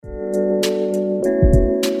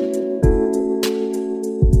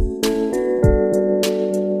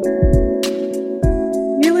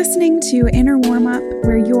to Inner Warm Up,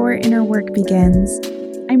 where your inner work begins.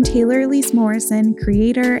 I'm Taylor Elise Morrison,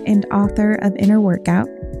 creator and author of Inner Workout,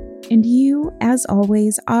 and you, as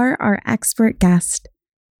always, are our expert guest.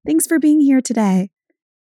 Thanks for being here today.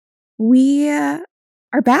 We are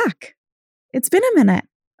back. It's been a minute.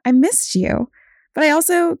 I missed you, but I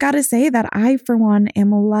also got to say that I, for one,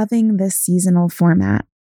 am loving this seasonal format.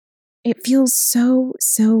 It feels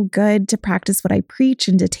so good to practice what I preach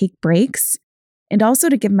and to take breaks, and also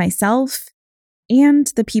to give myself and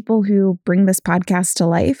the people who bring this podcast to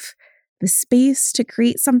life the space to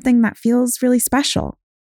create something that feels really special.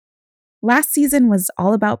 Last season was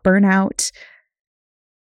all about burnout,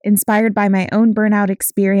 inspired by my own burnout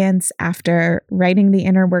experience after writing the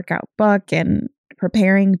Inner Workout book and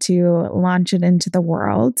preparing to launch it into the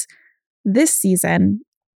world. This season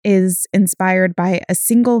is inspired by a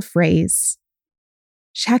single phrase: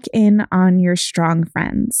 check in on your strong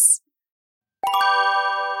friends.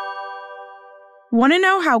 Want to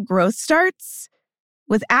know how growth starts?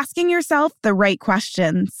 With asking yourself the right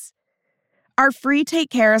questions. Our free Take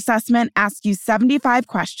Care assessment asks you 75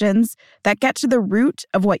 questions that get to the root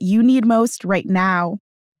of what you need most right now.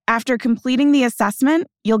 After completing the assessment,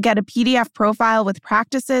 you'll get a PDF profile with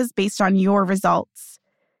practices based on your results.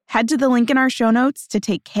 Head to the link in our show notes to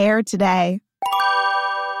take care today.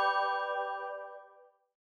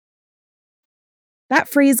 That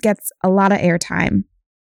phrase gets a lot of airtime,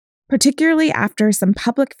 particularly after some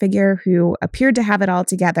public figure who appeared to have it all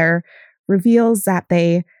together reveals that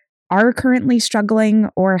they are currently struggling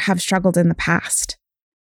or have struggled in the past.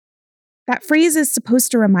 That phrase is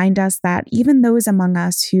supposed to remind us that even those among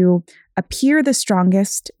us who appear the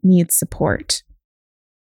strongest need support.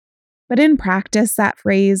 But in practice, that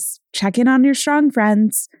phrase, check in on your strong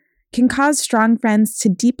friends, can cause strong friends to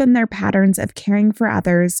deepen their patterns of caring for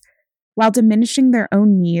others while diminishing their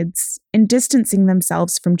own needs and distancing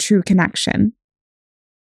themselves from true connection.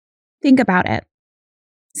 Think about it.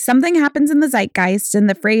 Something happens in the zeitgeist and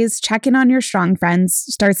the phrase, check in on your strong friends,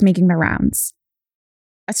 starts making the rounds.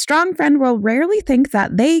 A strong friend will rarely think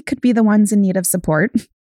that they could be the ones in need of support.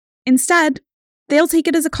 Instead, they'll take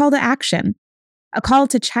it as a call to action. A call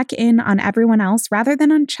to check in on everyone else rather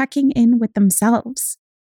than on checking in with themselves.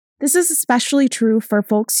 This is especially true for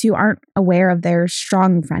folks who aren't aware of their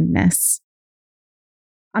strong friendness.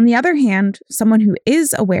 On the other hand, someone who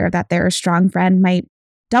is aware that they're a strong friend might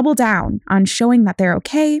double down on showing that they're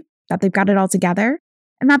okay, that they've got it all together,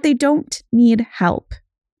 and that they don't need help.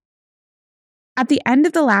 At the end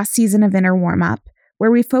of the last season of Inner Warm Up,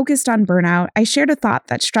 where we focused on burnout, I shared a thought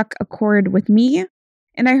that struck a chord with me,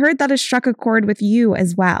 and I heard that it struck a chord with you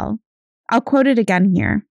as well. I'll quote it again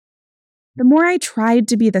here. The more I tried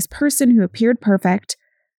to be this person who appeared perfect,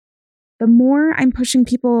 the more I'm pushing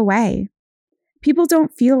people away. People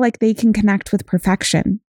don't feel like they can connect with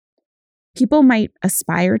perfection. People might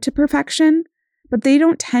aspire to perfection, but they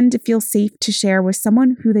don't tend to feel safe to share with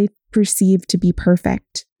someone who they perceive to be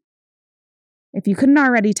perfect. If you couldn't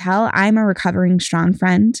already tell, I'm a recovering strong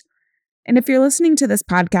friend. And if you're listening to this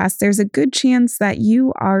podcast, there's a good chance that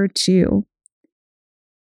you are too.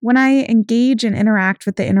 When I engage and interact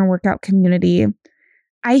with the Inner Workout community,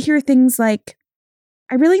 I hear things like,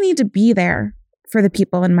 I really need to be there for the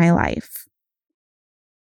people in my life.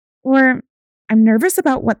 Or, I'm nervous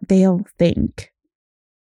about what they'll think.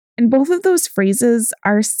 And both of those phrases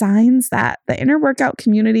are signs that the Inner Workout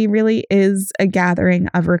community really is a gathering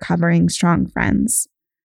of recovering strong friends.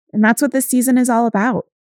 And that's what this season is all about.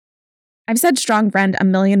 I've said strong friend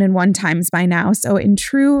 1,000,001 times by now, so in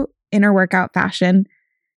true Inner Workout fashion,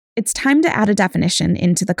 it's time to add a definition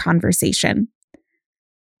into the conversation.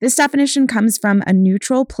 This definition comes from a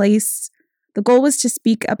neutral place. The goal was to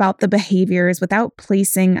speak about the behaviors without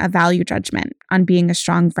placing a value judgment on being a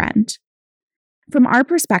strong friend. From our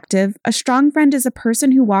perspective, a strong friend is a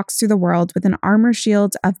person who walks through the world with an armor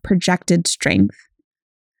shield of projected strength.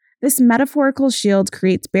 This metaphorical shield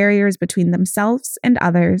creates barriers between themselves and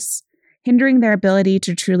others, hindering their ability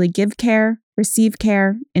to truly give care, receive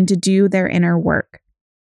care, and to do their inner work.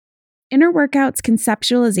 Inner Workout's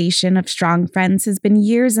conceptualization of strong friends has been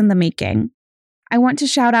years in the making. I want to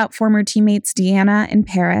shout out former teammates Deanna and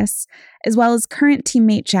Paris, as well as current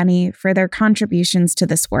teammate Jenny, for their contributions to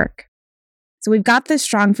this work. So we've got this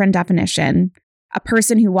strong friend definition, a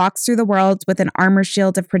person who walks through the world with an armor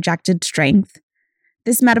shield of projected strength.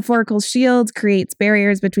 This metaphorical shield creates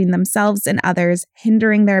barriers between themselves and others,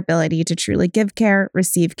 hindering their ability to truly give care,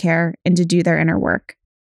 receive care, and to do their inner work.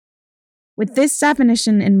 With this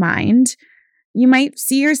definition in mind, you might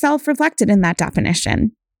see yourself reflected in that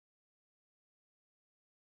definition.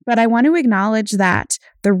 But I want to acknowledge that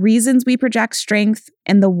the reasons we project strength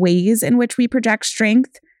and the ways in which we project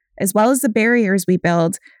strength as well as the barriers we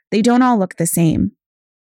build, they don't all look the same.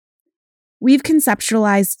 We've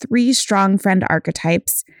conceptualized 3 strong friend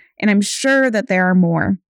archetypes, and I'm sure that there are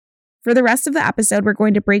more. For the rest of the episode, we're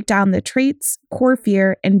going to break down the traits, core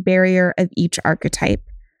fear, and barrier of each archetype.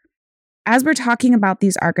 As we're talking about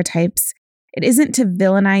these archetypes, it isn't to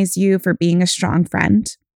villainize you for being a strong friend.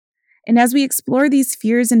 And as we explore these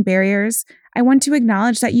fears and barriers, I want to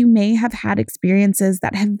acknowledge that you may have had experiences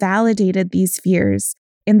that have validated these fears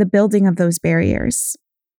in the building of those barriers.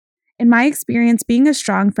 In my experience, being a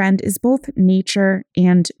strong friend is both nature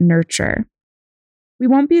and nurture. We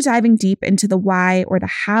won't be diving deep into the why or the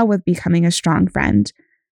how of becoming a strong friend,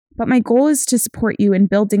 but my goal is to support you in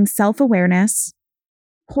building self-awareness,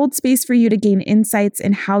 hold space for you to gain insights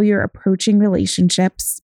in how you're approaching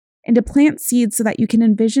relationships, and to plant seeds so that you can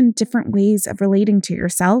envision different ways of relating to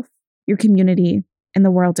yourself, your community, and the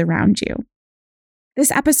world around you. This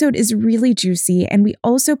episode is really juicy, and we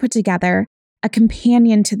also put together a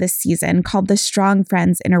companion to this season called the Strong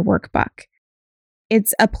Friends Inner Workbook.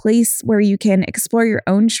 It's a place where you can explore your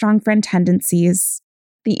own strong friend tendencies,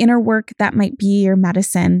 the inner work that might be your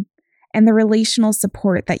medicine, and the relational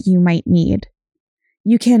support that you might need.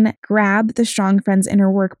 You can grab the Strong Friends Inner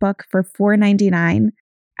Workbook for $4.99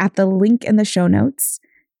 at the link in the show notes,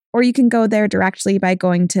 or you can go there directly by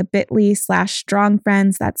going to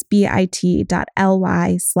bit.ly/strongfriends, that's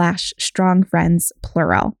bit.ly/strongfriends,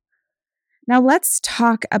 plural. Now let's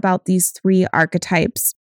talk about these 3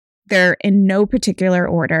 archetypes. They're in no particular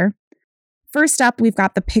order. First up, we've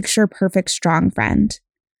got the picture-perfect strong friend.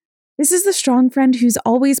 This is the strong friend who's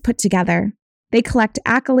always put together. They collect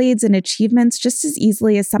accolades and achievements just as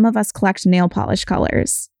easily as some of us collect nail polish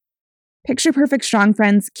colors. Picture-perfect strong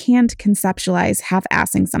friends can't conceptualize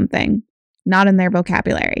half-assing something, not in their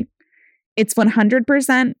vocabulary. It's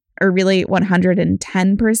 100%, or really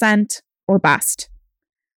 110%, or bust.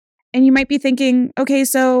 And you might be thinking, okay,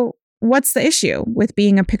 so what's the issue with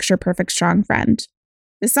being a picture-perfect strong friend?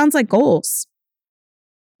 This sounds like goals.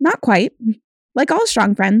 Not quite. Like all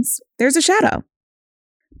strong friends, there's a shadow.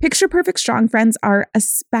 Picture-perfect strong friends are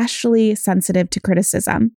especially sensitive to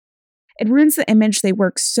criticism. It ruins the image they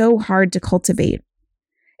work so hard to cultivate.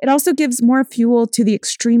 It also gives more fuel to the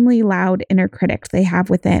extremely loud inner critic they have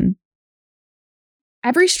within.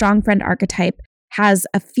 Every strong friend archetype has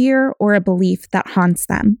a fear or a belief that haunts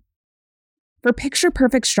them. For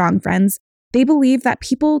picture-perfect strong friends, they believe that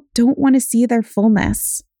people don't want to see their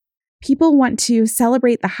fullness. People want to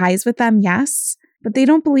celebrate the highs with them, yes, but they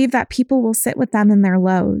don't believe that people will sit with them in their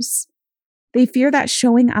lows. They fear that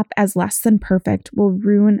showing up as less than perfect will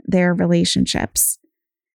ruin their relationships.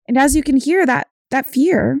 And as you can hear, that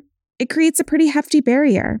fear, it creates a pretty hefty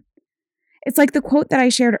barrier. It's like the quote that I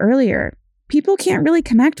shared earlier. People can't really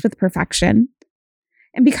connect with perfection.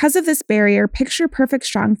 And because of this barrier, picture-perfect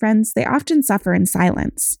strong friends, they often suffer in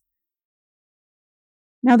silence.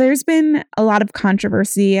 Now, there's been a lot of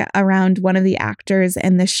controversy around one of the actors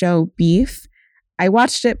in the show Beef. I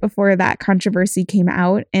watched it before that controversy came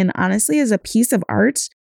out, and honestly, as a piece of art,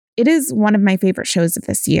 it is one of my favorite shows of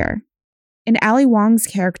this year. And Ali Wong's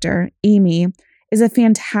character, Amy, is a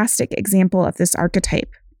fantastic example of this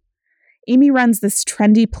archetype. Amy runs this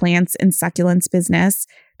trendy plants and succulents business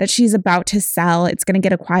that she's about to sell. It's going to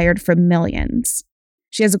get acquired for millions.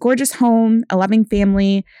 She has a gorgeous home, a loving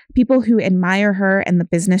family, people who admire her and the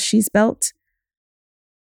business she's built.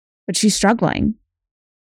 But she's struggling.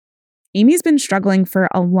 Amy's been struggling for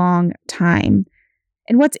a long time.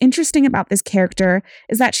 And what's interesting about this character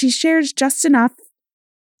is that she shares just enough,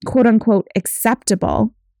 quote unquote,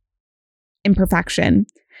 acceptable imperfection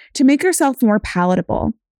to make herself more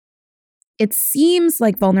palatable. It seems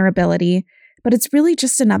like vulnerability, but it's really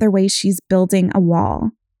just another way she's building a wall.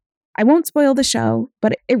 I won't spoil the show,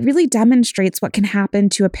 but it really demonstrates what can happen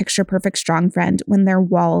to a picture-perfect strong friend when their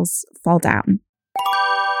walls fall down.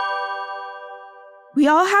 We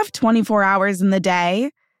all have 24 hours in the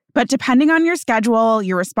day, but depending on your schedule,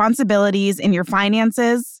 your responsibilities, and your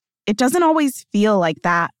finances, it doesn't always feel like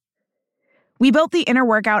that. We built the Inner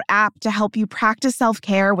Workout app to help you practice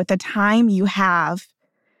self-care with the time you have.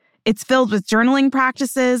 It's filled with journaling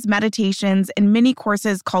practices, meditations, and mini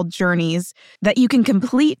courses called Journeys that you can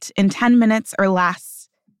complete in 10 minutes or less.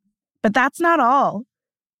 But that's not all.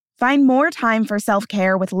 Find more time for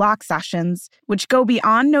self-care with lock sessions, which go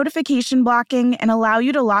beyond notification blocking and allow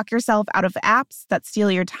you to lock yourself out of apps that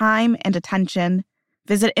steal your time and attention.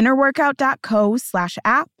 Visit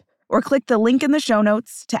innerworkout.co/app or click the link in the show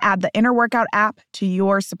notes to add the Inner Workout app to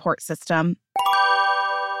your support system.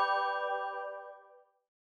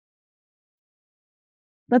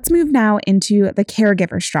 Let's move now into the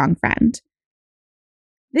caregiver strong friend.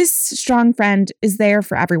 This strong friend is there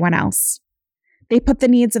for everyone else. They put the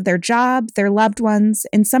needs of their job, their loved ones,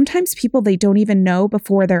 and sometimes people they don't even know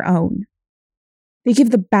before their own. They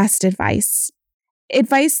give the best advice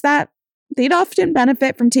that they'd often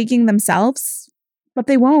benefit from taking themselves, but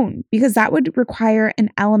they won't because that would require an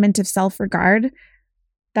element of self-regard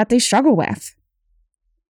that they struggle with.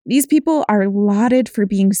 These people are lauded for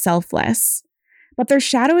being selfless, but their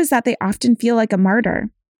shadow is that they often feel like a martyr.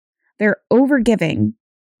 They're overgiving,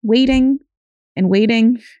 waiting and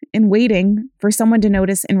waiting and waiting for someone to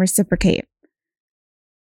notice and reciprocate.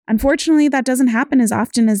 Unfortunately, that doesn't happen as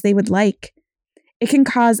often as they would like. It can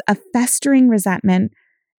cause a festering resentment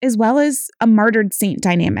as well as a martyred saint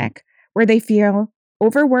dynamic where they feel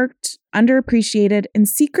overworked, underappreciated, and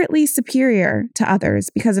secretly superior to others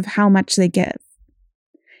because of how much they give.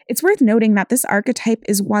 It's worth noting that this archetype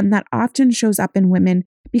is one that often shows up in women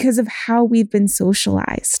because of how we've been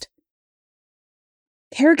socialized.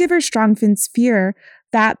 Caregiver strong friends fear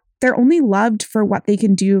that they're only loved for what they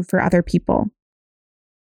can do for other people.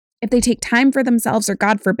 If they take time for themselves or,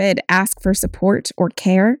 God forbid, ask for support or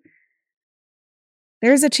care,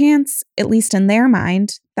 there's a chance, at least in their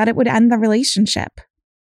mind, that it would end the relationship.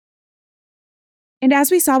 And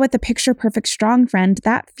as we saw with the picture-perfect strong friend,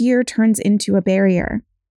 that fear turns into a barrier.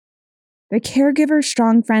 The caregiver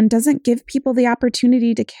strong friend doesn't give people the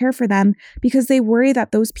opportunity to care for them because they worry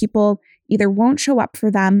that those people either won't show up for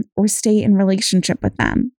them or stay in relationship with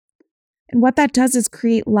them. And what that does is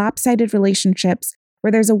create lopsided relationships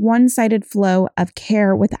where there's a one-sided flow of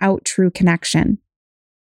care without true connection.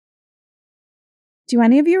 Do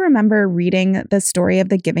any of you remember reading The Story of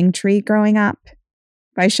the Giving Tree growing up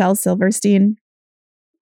by Shel Silverstein?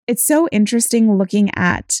 It's so interesting looking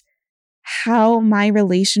at how my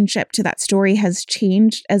relationship to that story has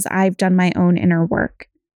changed as I've done my own inner work.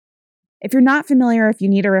 If you're not familiar, if you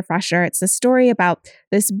need a refresher, it's a story about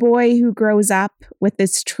this boy who grows up with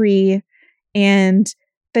this tree, and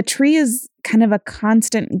the tree is kind of a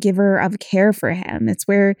constant giver of care for him. It's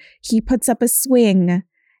where he puts up a swing.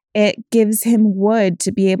 It gives him wood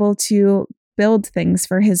to be able to build things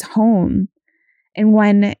for his home. And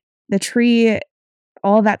when the tree,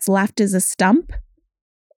 all that's left is a stump,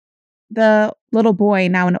 the little boy,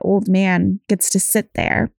 now an old man, gets to sit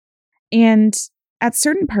there. And at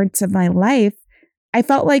certain parts of my life, I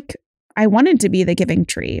felt like I wanted to be the giving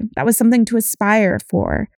tree. That was something to aspire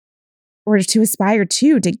for, or to aspire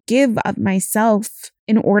to give of myself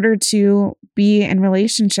in order to be in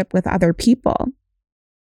relationship with other people.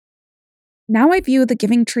 Now I view the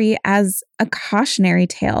giving tree as a cautionary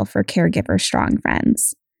tale for caregiver strong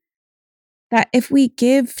friends. That if we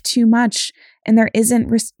give too much and there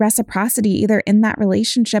isn't reciprocity either in that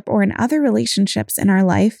relationship or in other relationships in our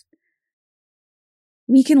life,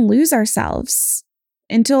 we can lose ourselves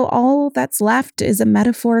until all that's left is a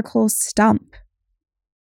metaphorical stump.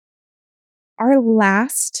 Our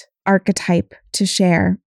last archetype to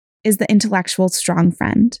share is the intellectual strong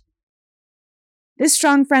friend. This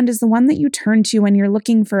strong friend is the one that you turn to when you're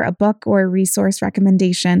looking for a book or a resource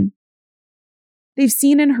recommendation. They've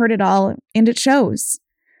seen and heard it all, and it shows.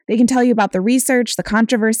 They can tell you about the research, the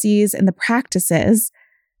controversies, and the practices,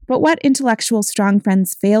 but what intellectual strong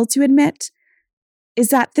friends fail to admit is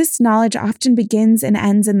that this knowledge often begins and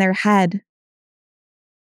ends in their head.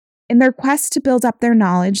 In their quest to build up their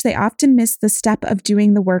knowledge, they often miss the step of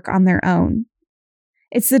doing the work on their own.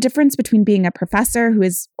 It's the difference between being a professor who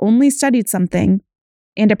has only studied something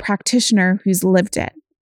and a practitioner who's lived it.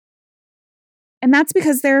 And that's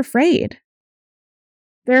because they're afraid.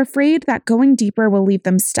 They're afraid that going deeper will leave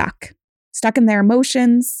them stuck in their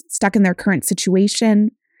emotions, stuck in their current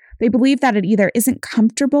situation. They believe that it either isn't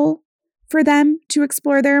comfortable for them to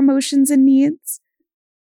explore their emotions and needs,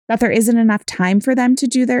 that there isn't enough time for them to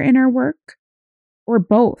do their inner work, or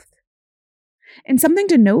both. And something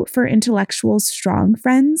to note for intellectual strong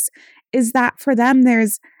friends is that for them,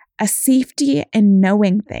 there's a safety in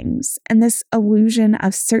knowing things and this illusion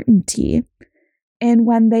of certainty. And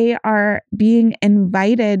when they are being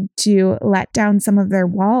invited to let down some of their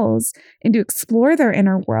walls and to explore their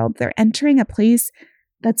inner world, they're entering a place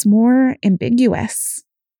that's more ambiguous.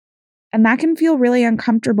 And that can feel really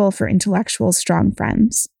uncomfortable for intellectual strong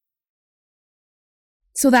friends.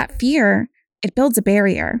 So that fear, it builds a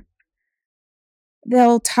barrier.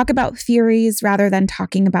 They'll talk about theories rather than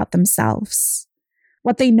talking about themselves,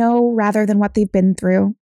 what they know rather than what they've been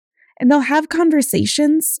through. And they'll have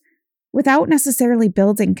conversations without necessarily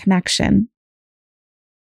building connection.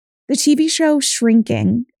 The TV show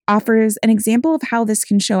Shrinking offers an example of how this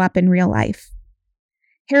can show up in real life.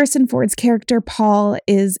 Harrison Ford's character, Paul,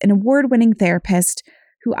 is an award-winning therapist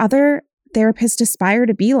who other therapists aspire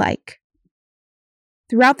to be like.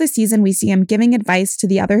 Throughout the season, we see him giving advice to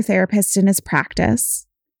the other therapists in his practice.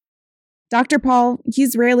 Dr. Paul,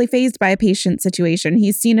 he's rarely fazed by a patient situation.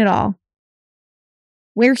 He's seen it all.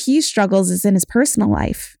 Where he struggles is in his personal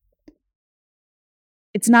life.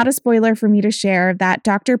 It's not a spoiler for me to share that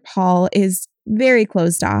Dr. Paul is very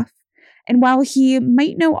closed off. And while he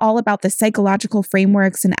might know all about the psychological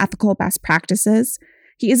frameworks and ethical best practices,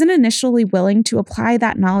 he isn't initially willing to apply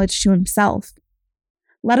that knowledge to himself,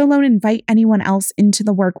 let alone invite anyone else into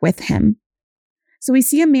the work with him. So we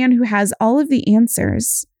see a man who has all of the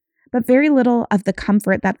answers, but very little of the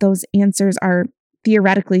comfort that those answers are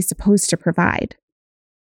theoretically supposed to provide.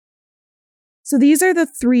 So these are the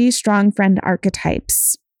 3 strong friend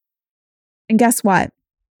archetypes. And guess what?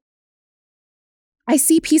 I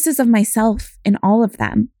see pieces of myself in all of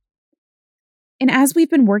them. And as we've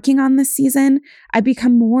been working on this season, I've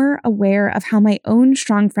become more aware of how my own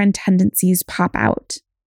strong friend tendencies pop out.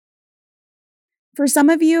 For some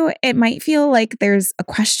of you, it might feel like there's a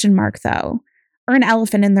question mark, though, or an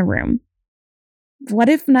elephant in the room. What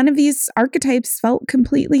if none of these archetypes felt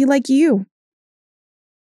completely like you?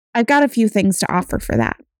 I've got a few things to offer for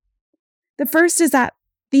that. The first is that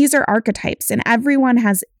these are archetypes, and everyone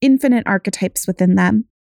has infinite archetypes within them.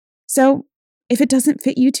 So if it doesn't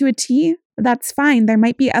fit you to a T, that's fine. There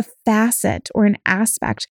might be a facet or an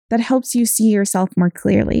aspect that helps you see yourself more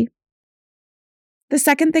clearly. The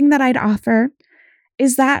second thing that I'd offer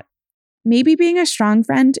is that maybe being a strong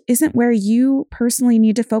friend isn't where you personally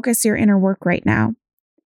need to focus your inner work right now.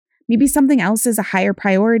 Maybe something else is a higher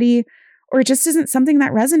priority, or it just isn't something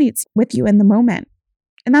that resonates with you in the moment.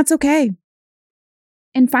 And that's okay.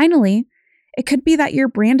 And finally, it could be that your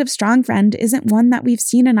brand of strong friend isn't one that we've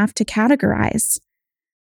seen enough to categorize.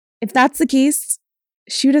 If that's the case,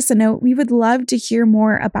 shoot us a note. We would love to hear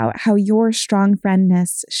more about how your strong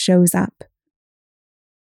friendness shows up.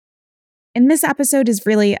 And this episode is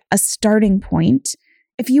really a starting point.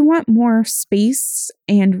 If you want more space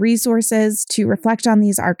and resources to reflect on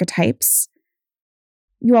these archetypes,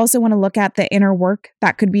 you also want to look at the inner work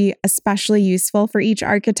that could be especially useful for each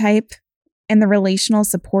archetype and the relational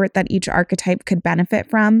support that each archetype could benefit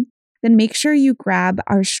from, then make sure you grab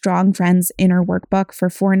our Strong Friends Inner Workbook for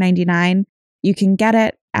 $4.99. You can get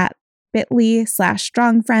it at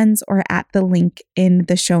bit.ly/strongfriends or at the link in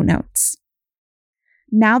the show notes.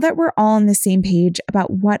 Now that we're all on the same page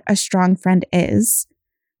about what a strong friend is,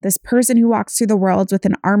 this person who walks through the world with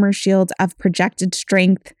an armor shield of projected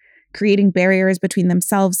strength, creating barriers between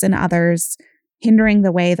themselves and others, hindering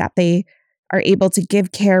the way that they are able to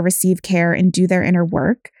give care, receive care, and do their inner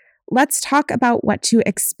work, let's talk about what to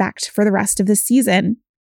expect for the rest of the season.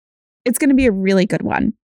 It's going to be a really good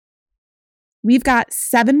one. We've got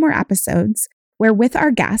 7 more episodes where, with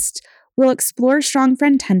our guest, we'll explore strong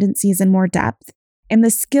friend tendencies in more depth and the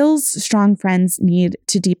skills strong friends need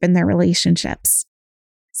to deepen their relationships.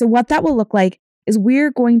 So what that will look like is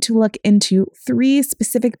we're going to look into 3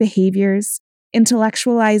 specific behaviors: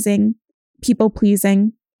 intellectualizing,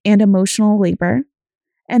 people-pleasing, and emotional labor,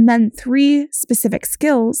 and then 3 specific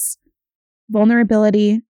skills: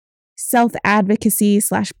 vulnerability,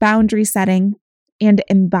 self-advocacy/boundary setting, and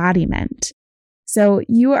embodiment. So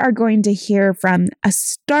you are going to hear from a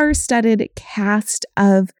star-studded cast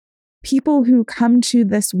of people who come to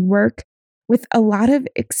this work with a lot of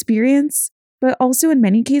experience, but also in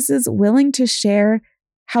many cases willing to share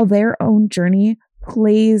how their own journey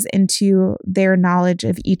plays into their knowledge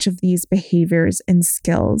of each of these behaviors and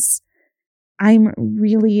skills. I'm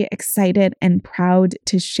really excited and proud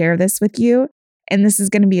to share this with you, and this is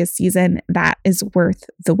going to be a season that is worth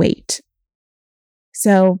the wait.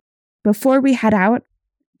 So before we head out,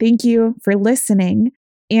 thank you for listening.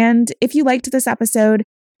 And if you liked this episode,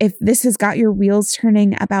 if this has got your wheels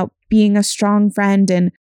turning about being a strong friend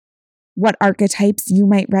and what archetypes you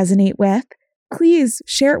might resonate with, please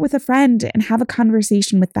share it with a friend and have a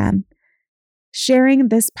conversation with them. Sharing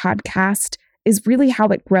this podcast is really how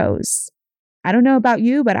it grows. I don't know about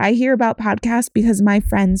you, but I hear about podcasts because my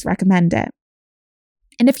friends recommend it.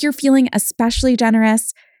 And if you're feeling especially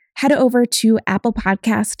generous, head over to Apple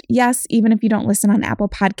Podcast. Yes, even if you don't listen on Apple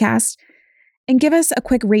Podcast, and give us a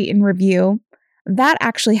quick rate and review. That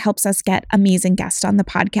actually helps us get amazing guests on the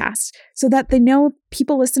podcast so that they know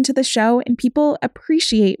people listen to the show and people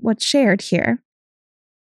appreciate what's shared here.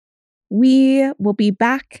 We will be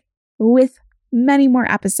back with many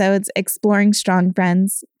more episodes exploring strong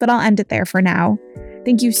friends, but I'll end it there for now.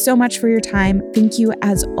 Thank you so much for your time. Thank you,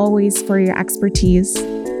 as always, for your expertise,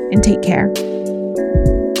 and take care.